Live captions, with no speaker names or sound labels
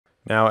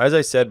Now, as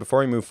I said, before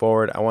we move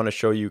forward, I want to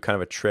show you kind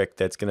of a trick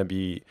that's going to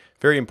be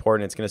very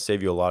important. It's going to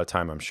save you a lot of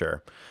time, I'm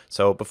sure.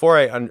 So before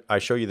I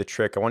show you the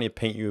trick, I want to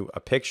paint you a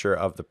picture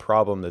of the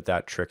problem that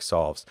that trick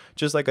solves,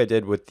 just like I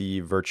did with the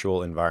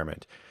virtual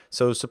environment.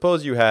 So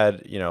suppose you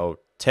had,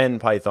 10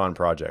 Python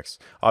projects.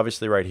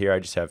 Obviously right here, I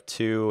just have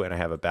 2 and I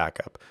have a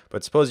backup,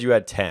 but suppose you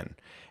had 10.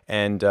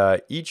 And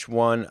each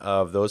one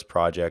of those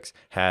projects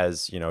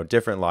has,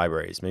 different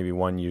libraries. Maybe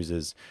one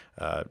uses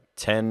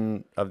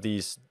 10 of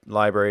these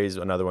libraries,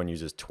 another one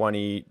uses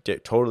 20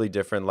 totally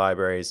different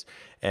libraries.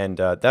 And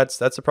that's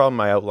the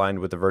problem I outlined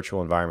with the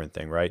virtual environment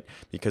thing, right?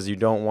 Because you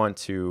don't want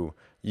to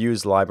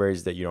use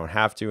libraries that you don't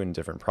have to in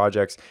different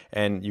projects,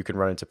 and you can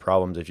run into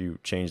problems if you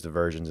change the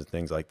versions and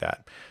things like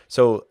that.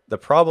 So the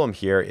problem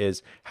here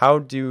is, how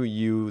do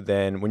you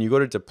then, when you go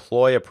to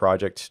deploy a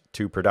project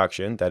to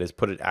production, that is,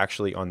 put it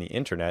actually on the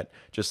internet,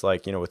 just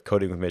like with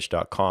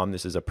codingwithmitch.com,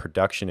 this is a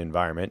production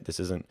environment. This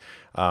isn't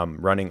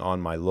running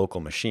on my local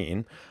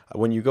machine.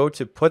 When you go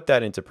to put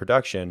that into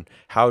production,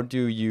 how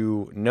do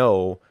you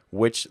know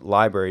which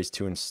libraries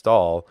to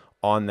install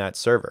on that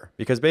server?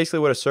 Because basically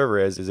what a server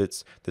is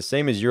it's the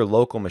same as your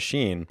local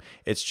machine.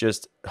 It's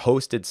just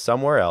hosted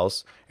somewhere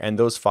else, and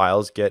those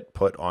files get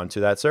put onto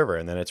that server,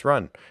 and then it's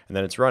run, and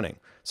then it's running.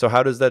 So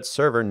how does that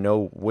server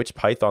know which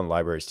Python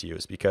libraries to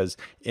use? Because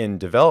in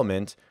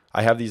development,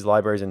 I have these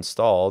libraries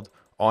installed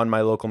on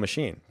my local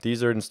machine.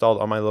 These are installed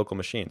on my local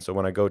machine. So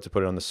when I go to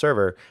put it on the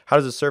server, how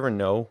does the server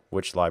know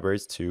which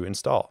libraries to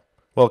install?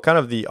 Well, kind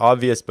of the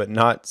obvious but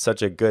not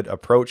such a good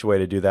approach way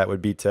to do that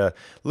would be to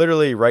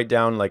literally write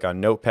down, like on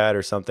notepad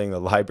or something, the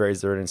libraries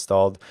that are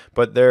installed.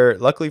 But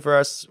luckily for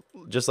us,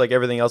 just like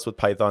everything else with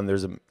Python,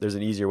 there's an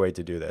easier way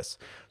to do this.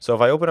 So if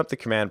I open up the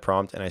command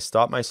prompt and I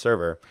stop my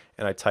server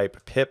and I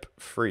type pip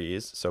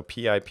freeze, so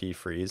pip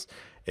freeze,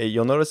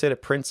 you'll notice that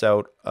it prints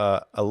out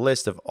a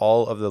list of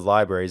all of the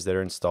libraries that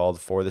are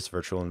installed for this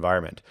virtual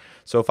environment.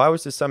 So if I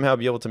was to somehow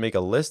be able to make a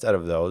list out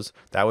of those,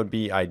 that would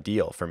be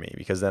ideal for me,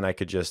 because then I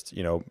could just,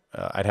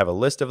 I'd have a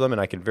list of them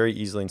and I could very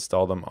easily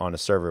install them on a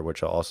server,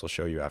 which I'll also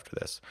show you after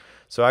this.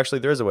 So actually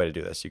there is a way to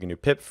do this. You can do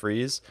pip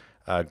freeze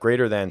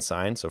greater than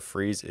sign, so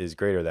freeze is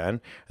greater than,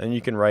 and then you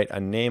can write a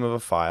name of a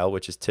file,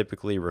 which is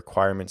typically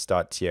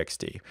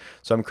requirements.txt.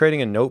 So I'm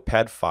creating a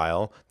notepad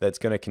file that's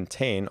going to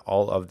contain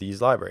all of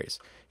these libraries.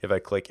 If I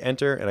click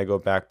enter and I go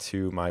back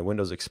to my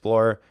Windows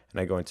Explorer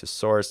and I go into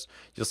source,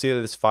 you'll see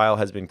that this file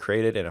has been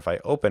created, and if I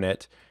open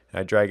it and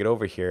I drag it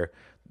over here,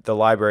 the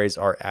libraries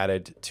are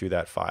added to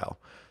that file.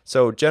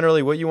 So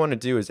generally what you want to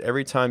do is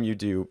every time you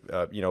do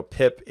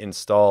pip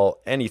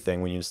install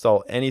anything, when you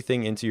install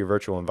anything into your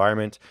virtual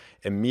environment,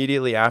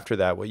 immediately after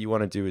that what you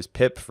want to do is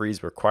pip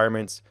freeze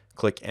requirements,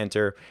 click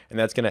enter, and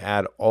that's going to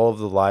add all of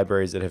the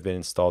libraries that have been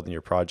installed in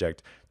your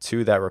project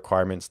to that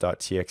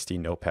requirements.txt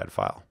notepad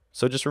file.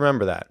 So just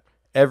remember that.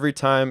 Every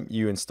time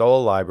you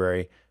install a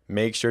library,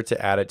 make sure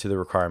to add it to the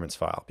requirements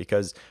file,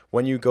 because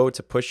when you go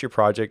to push your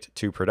project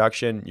to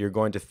production, you're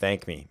going to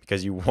thank me,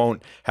 because you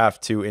won't have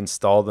to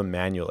install them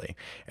manually.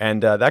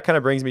 And that kind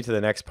of brings me to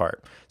the next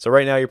part. So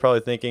right now you're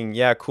probably thinking,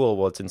 yeah, cool,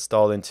 well, it's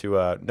installed into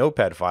a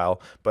notepad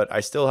file, but I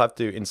still have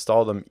to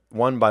install them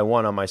one by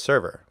one on my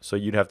server. So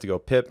you'd have to go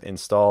pip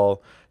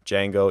install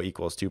Django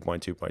equals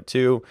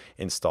 2.2.2,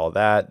 install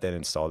that, then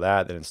install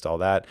that, then install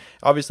that.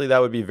 Obviously that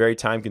would be very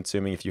time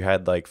consuming if you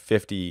had like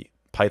 50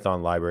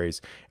 Python libraries,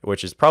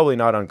 which is probably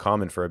not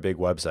uncommon for a big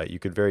website. You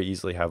could very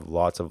easily have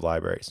lots of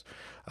libraries.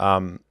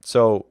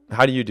 So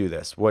how do you do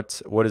this?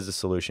 What is the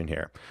solution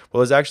here?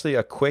 Well, there's actually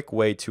a quick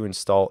way to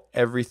install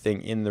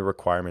everything in the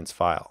requirements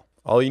file.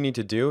 All you need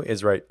to do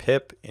is write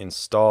pip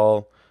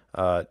install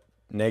 -r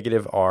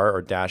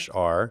or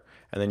 -r,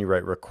 and then you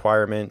write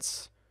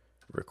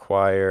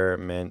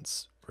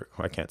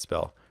I can't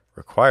spell,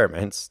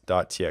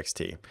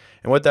 requirements.txt.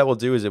 And what that will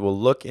do is it will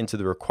look into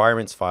the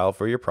requirements file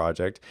for your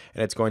project,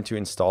 and it's going to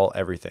install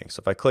everything.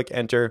 So if I click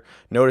enter,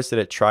 notice that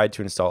it tried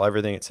to install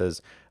everything. It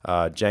says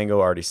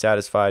Django already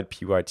satisfied,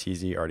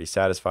 pytz already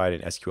satisfied,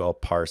 and SQL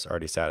parse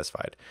already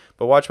satisfied.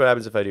 But watch what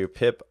happens if I do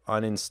pip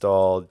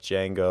uninstall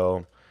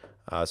Django.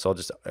 So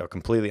I'll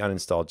completely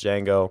uninstall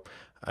Django.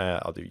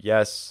 I'll do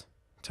yes,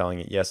 telling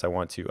it yes, I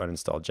want to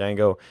uninstall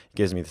Django. It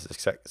gives me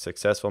the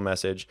successful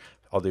message.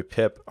 I'll do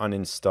pip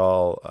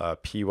uninstall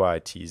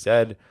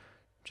pytz,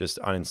 just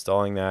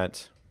uninstalling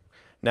that.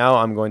 Now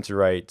I'm going to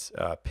write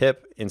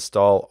pip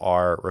install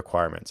r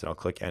requirements, and I'll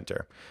click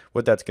enter.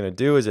 What that's going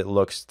to do is it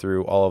looks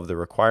through all of the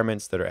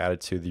requirements that are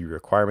added to the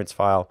requirements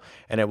file,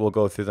 and it will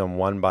go through them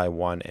one by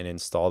one and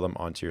install them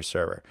onto your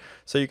server.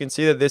 So you can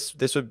see that this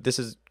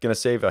is going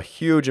to save a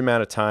huge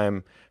amount of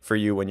time for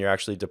you when you're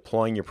actually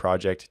deploying your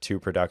project to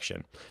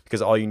production,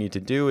 because all you need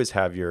to do is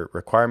have your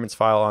requirements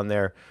file on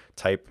there,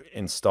 type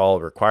install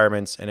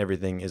requirements, and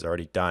everything is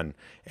already done.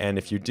 And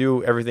if you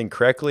do everything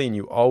correctly and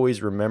you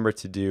always remember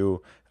to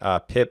do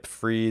pip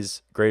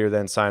freeze greater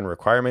than sign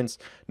requirements,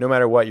 no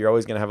matter what, you're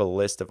always going to have a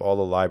list of all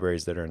the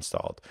libraries that are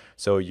installed.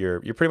 So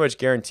you're pretty much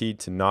guaranteed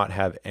to not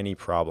have any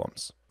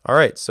problems. All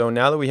right, so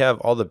now that we have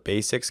all the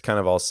basics kind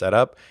of all set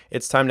up,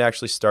 it's time to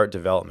actually start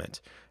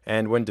development.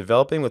 And when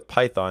developing with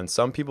Python,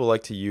 some people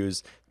like to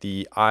use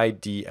the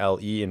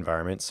IDLE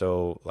environment.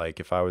 So like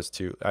if I was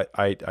to,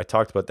 I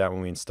talked about that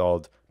when we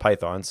installed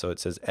Python. So it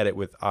says edit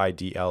with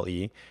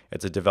IDLE.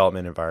 It's a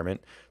development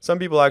environment. Some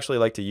people actually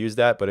like to use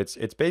that, but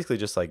it's basically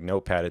just like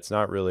Notepad. It's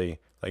not really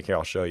like, here,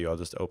 I'll show you. I'll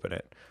just open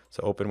it.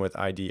 So open with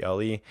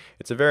IDLE.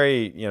 It's a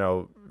very,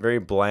 very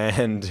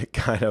bland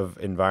kind of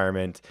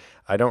environment.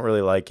 I don't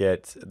really like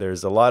it.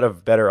 There's a lot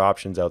of better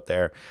options out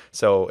there.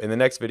 So in the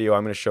next video,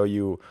 I'm going to show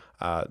you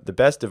the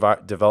best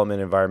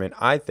development environment,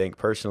 I think,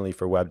 personally,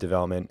 for web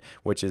development,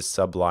 which is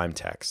Sublime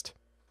Text.